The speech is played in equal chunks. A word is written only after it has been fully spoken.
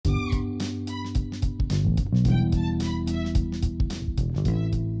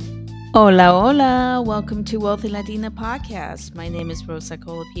Hola, hola. Welcome to Wealthy Latina Podcast. My name is Rosa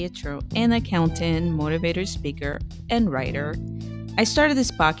Colapietro, an accountant, motivator speaker, and writer. I started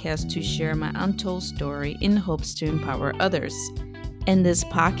this podcast to share my untold story in hopes to empower others. In this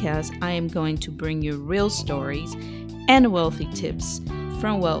podcast, I am going to bring you real stories and wealthy tips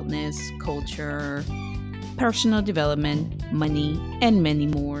from wellness, culture, personal development, money, and many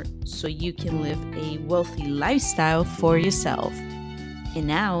more so you can live a wealthy lifestyle for yourself. And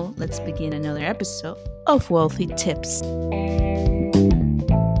now, let's begin another episode of Wealthy Tips.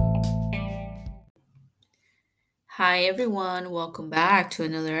 Hi, everyone. Welcome back to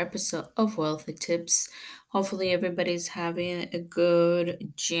another episode of Wealthy Tips. Hopefully, everybody's having a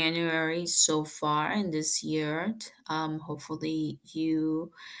good January so far in this year. Hopefully,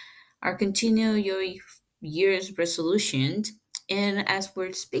 you are continue your year's resolution. And as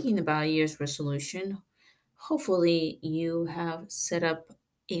we're speaking about year's resolution, hopefully, you have set up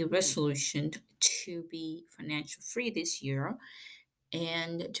a resolution to be financial free this year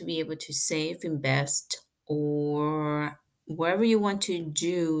and to be able to save, invest, or whatever you want to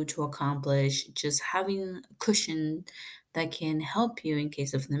do to accomplish, just having a cushion that can help you in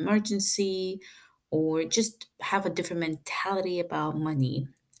case of an emergency or just have a different mentality about money.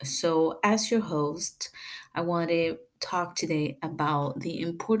 So, as your host, I want to talk today about the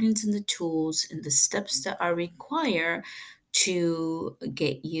importance and the tools and the steps that are required to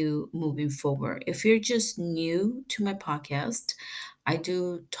get you moving forward. If you're just new to my podcast, I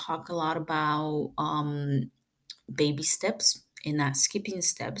do talk a lot about baby steps and not skipping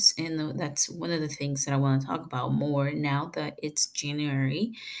steps. And that's one of the things that I want to talk about more now that it's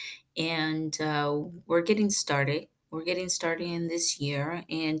January and we're getting started. We're getting started in this year,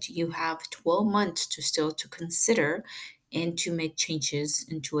 and you have 12 months to still to consider and to make changes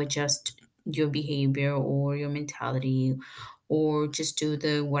and to adjust your behavior or your mentality or just do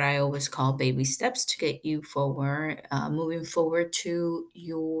the what I always call baby steps to get you forward, moving forward to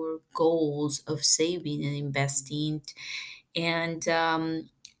your goals of saving and investing. And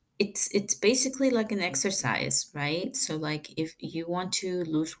it's basically like an exercise, right? So like if you want to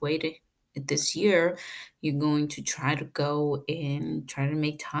lose weight this year, you're going to try to go and try to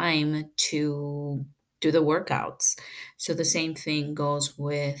make time to do the workouts. So the same thing goes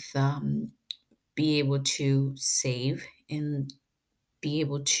with be able to save and be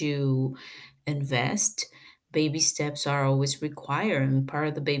able to invest. Baby steps are always required. And part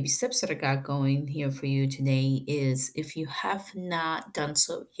of the baby steps that I got going here for you today is if you have not done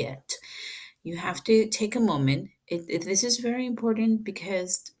so yet, you have to take a moment. This is very important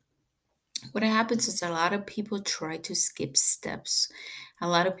because what happens is a lot of people try to skip steps. A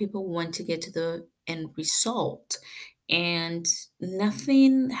lot of people want to get to the end result. And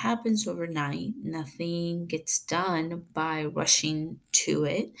nothing happens overnight. Nothing gets done by rushing to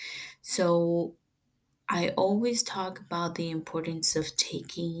it. So I always talk about the importance of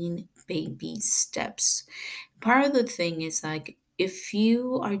taking baby steps. Part of the thing is like if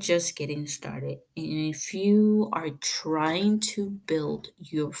you are just getting started and if you are trying to build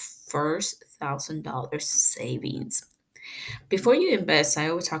your first $1,000 savings, before you invest, I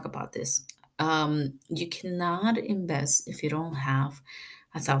always talk about this. You cannot invest if you don't have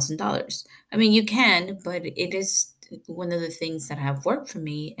 $1,000. I mean, you can, but it is one of the things that have worked for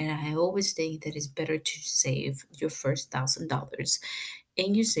me, and I always think that it's better to save your first $1,000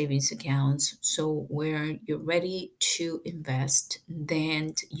 in your savings accounts. So where you're ready to invest,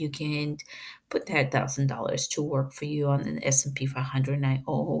 then you can put that $1,000 to work for you on an S&P 500. And I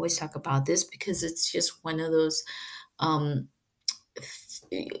always talk about this because it's just one of those um,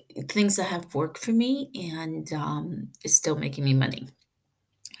 things that have worked for me and it's still making me money.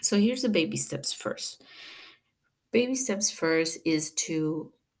 So here's the baby steps first. Baby steps first is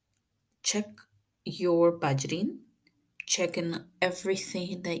to check your budgeting, check in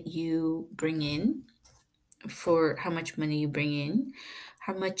everything that you bring in for how much money you bring in,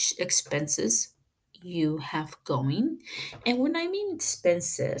 how much expenses you have going. And when I mean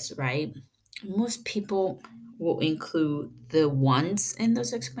expenses, right, most people will include the wants in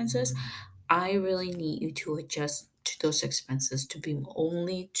those expenses. I really need you to adjust to those expenses to be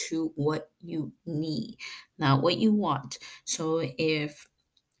only to what you need, not what you want. So if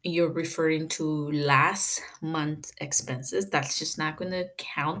you're referring to last month's expenses, that's just not going to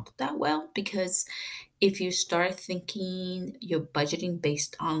count that well because if you start thinking you're budgeting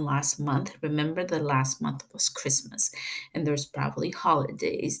based on last month, remember the last month was Christmas and there's probably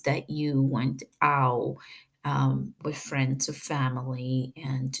holidays that you went out with friends or family,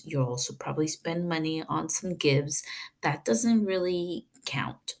 and you also probably spend money on some gifts. That doesn't really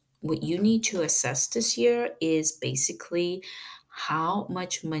count. What you need to assess this year is basically how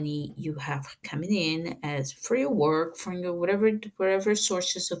much money you have coming in as for your work, from your whatever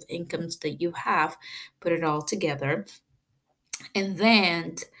sources of incomes that you have, put it all together, and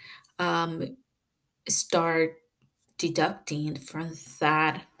then um, start deducting from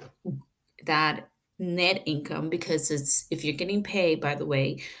that net income, because it's, if you're getting paid, by the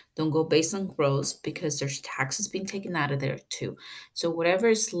way, don't go based on gross, because there's taxes being taken out of there too. So whatever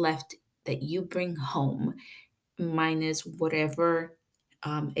is left that you bring home, minus whatever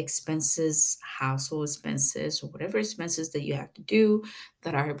expenses, household expenses, or whatever expenses that you have to do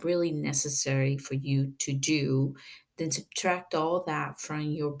that are really necessary for you to do, then subtract all that from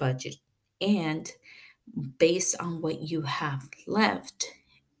your budget. And based on what you have left,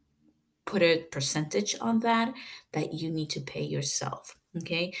 put a percentage on that that you need to pay yourself.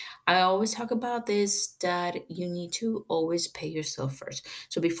 Okay. I always talk about this, that you need to always pay yourself first.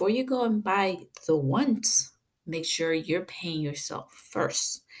 So before you go and buy the wants, make sure you're paying yourself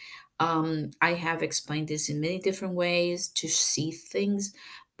first. I have explained this in many different ways to see things,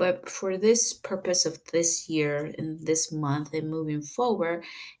 but for this purpose of this year and this month and moving forward,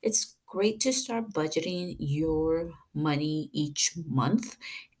 it's great to start budgeting your money each month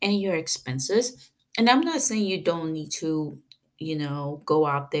and your expenses. And I'm not saying you don't need to, go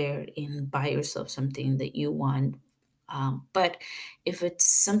out there and buy yourself something that you want. But if it's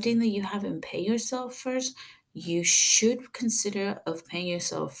something that you haven't paid yourself first, you should consider of paying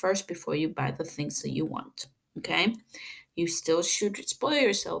yourself first before you buy the things that you want. Okay, you still should spoil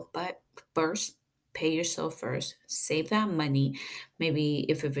yourself, but first pay yourself first. Save that money. Maybe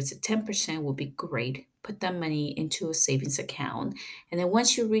if it's a 10% will be great. Put that money into a savings account, and then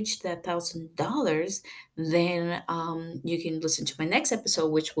once you reach that $1,000, then you can listen to my next episode,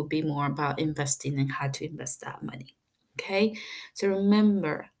 which will be more about investing and how to invest that money. Okay, so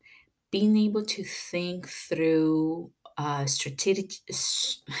remember, being able to think through strategic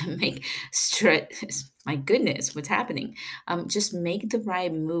make my goodness, what's happening, just make the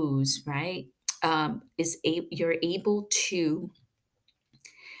right moves, right? You're able to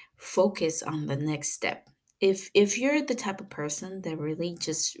focus on the next step. If you're the type of person that really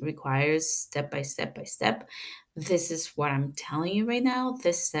just requires step by step by step, this is what I'm telling you right now,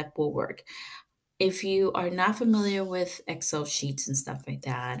 this step will work. If you are not familiar with Excel sheets and stuff like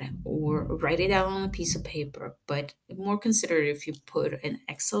that, or write it out on a piece of paper, but more consider if you put an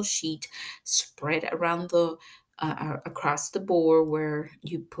Excel sheet spread around across the board, where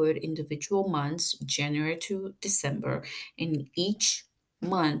you put individual months, January to December, and each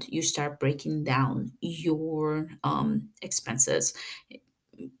month you start breaking down your expenses,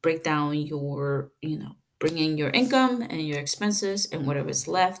 break down your, bring in your income and your expenses, and whatever's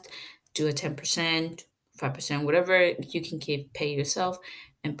left, do a 10%, 5%, whatever you can keep, pay yourself,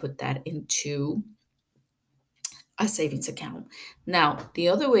 and put that into a savings account. Now, the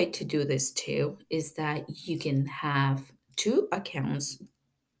other way to do this too is that you can have two accounts.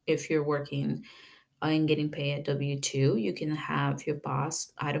 If you're working and getting paid at W-2, you can have your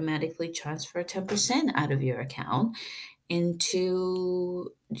boss automatically transfer 10% out of your account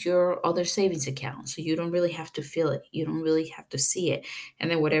into your other savings account. So you don't really have to feel it. You don't really have to see it.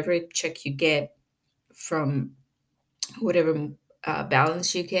 And then whatever check you get from whatever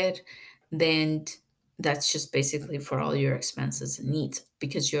balance you get, then that's just basically for all your expenses and needs,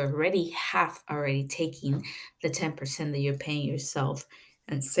 because you already have already taken the 10% that you're paying yourself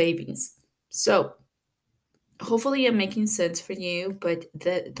and savings. So hopefully I'm making sense for you, but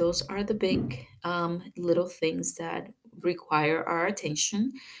those are the big little things that require our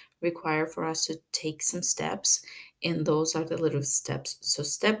attention, require for us to take some steps, and those are the little steps. So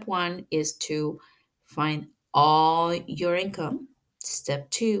step one is to find all your income.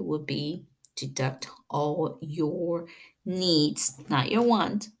 Step two would be deduct all your needs, not your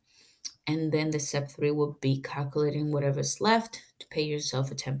want. And then the step three would be calculating whatever's left to pay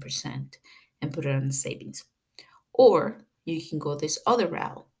yourself a 10% and put it on the savings. Or you can go this other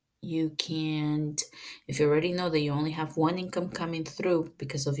route. You can, if you already know that you only have one income coming through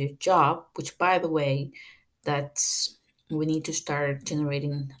because of your job, which by the way, that's, we need to start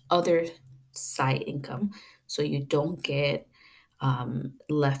generating other side income so you don't get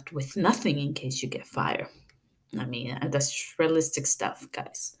left with nothing in case you get fired. I mean, that's realistic stuff,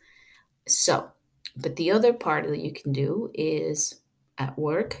 guys. So, but the other part that you can do is at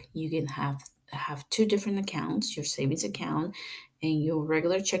work, you can have two different accounts, your savings account and your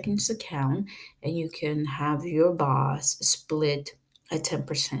regular checkings account, and you can have your boss split a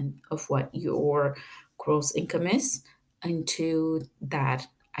 10% of what your gross income is into that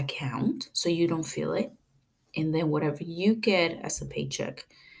account so you don't feel it. And then whatever you get as a paycheck,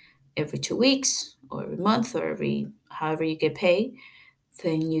 every 2 weeks or every month or every however you get paid,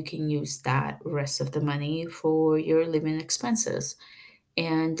 then you can use that rest of the money for your living expenses.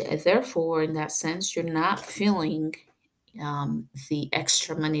 And therefore, in that sense, you're not feeling the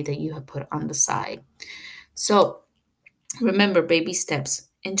extra money that you have put on the side. So remember, baby steps,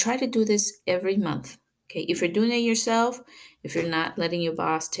 and try to do this every month. Okay, if you're doing it yourself, if you're not letting your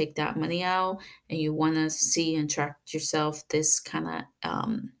boss take that money out, and you want to see and track yourself this kind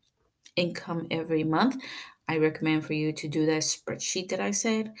of income every month, I recommend for you to do that spreadsheet that I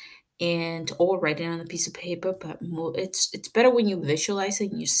said, and or write it on a piece of paper. But it's better when you visualize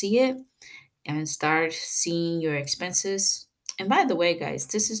it and you see it, and start seeing your expenses. And by the way, guys,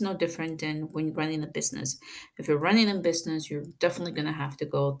 this is no different than when you're running a business. If you're running a business, you're definitely going to have to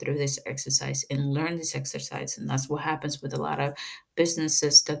go through this exercise and learn this exercise. And that's what happens with a lot of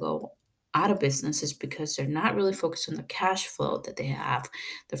businesses that go out of businesses, because they're not really focused on the cash flow that they have.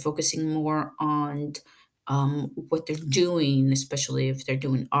 They're focusing more on what they're doing, especially if they're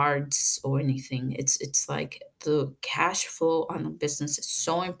doing arts or anything. It's like the cash flow on a business is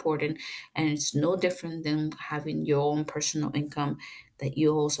so important, and it's no different than having your own personal income that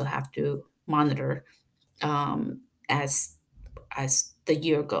you also have to monitor um, as the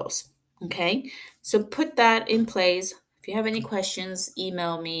year goes. Okay, so put that in place. If you have any questions,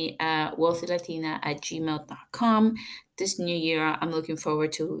 email me at wealthylatina@gmail.com. This new year, I'm looking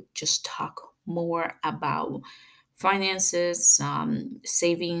forward to just talk more about finances,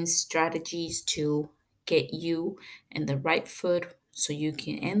 savings strategies to get you in the right foot so you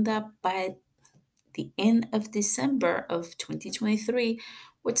can end up by the end of December of 2023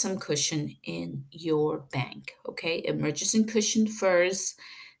 with some cushion in your bank. Okay, emergency cushion first,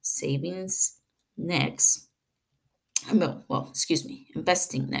 savings next. Well, excuse me,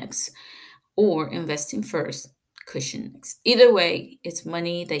 investing next, or investing first, cushion next. Either way, it's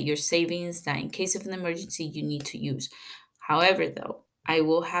money that you're savings that in case of an emergency you need to use. However, though, I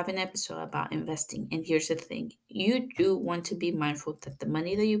will have an episode about investing. And here's the thing, you do want to be mindful that the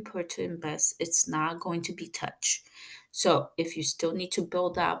money that you put to invest, it's not going to be touched. So if you still need to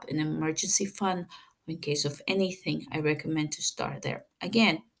build up an emergency fund in case of anything, I recommend to start there.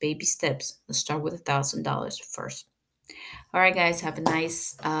 Again, baby steps. Let's start with $1,000 first. All right, guys, have a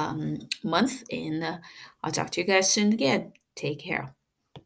nice month, and I'll talk to you guys soon again. Take care.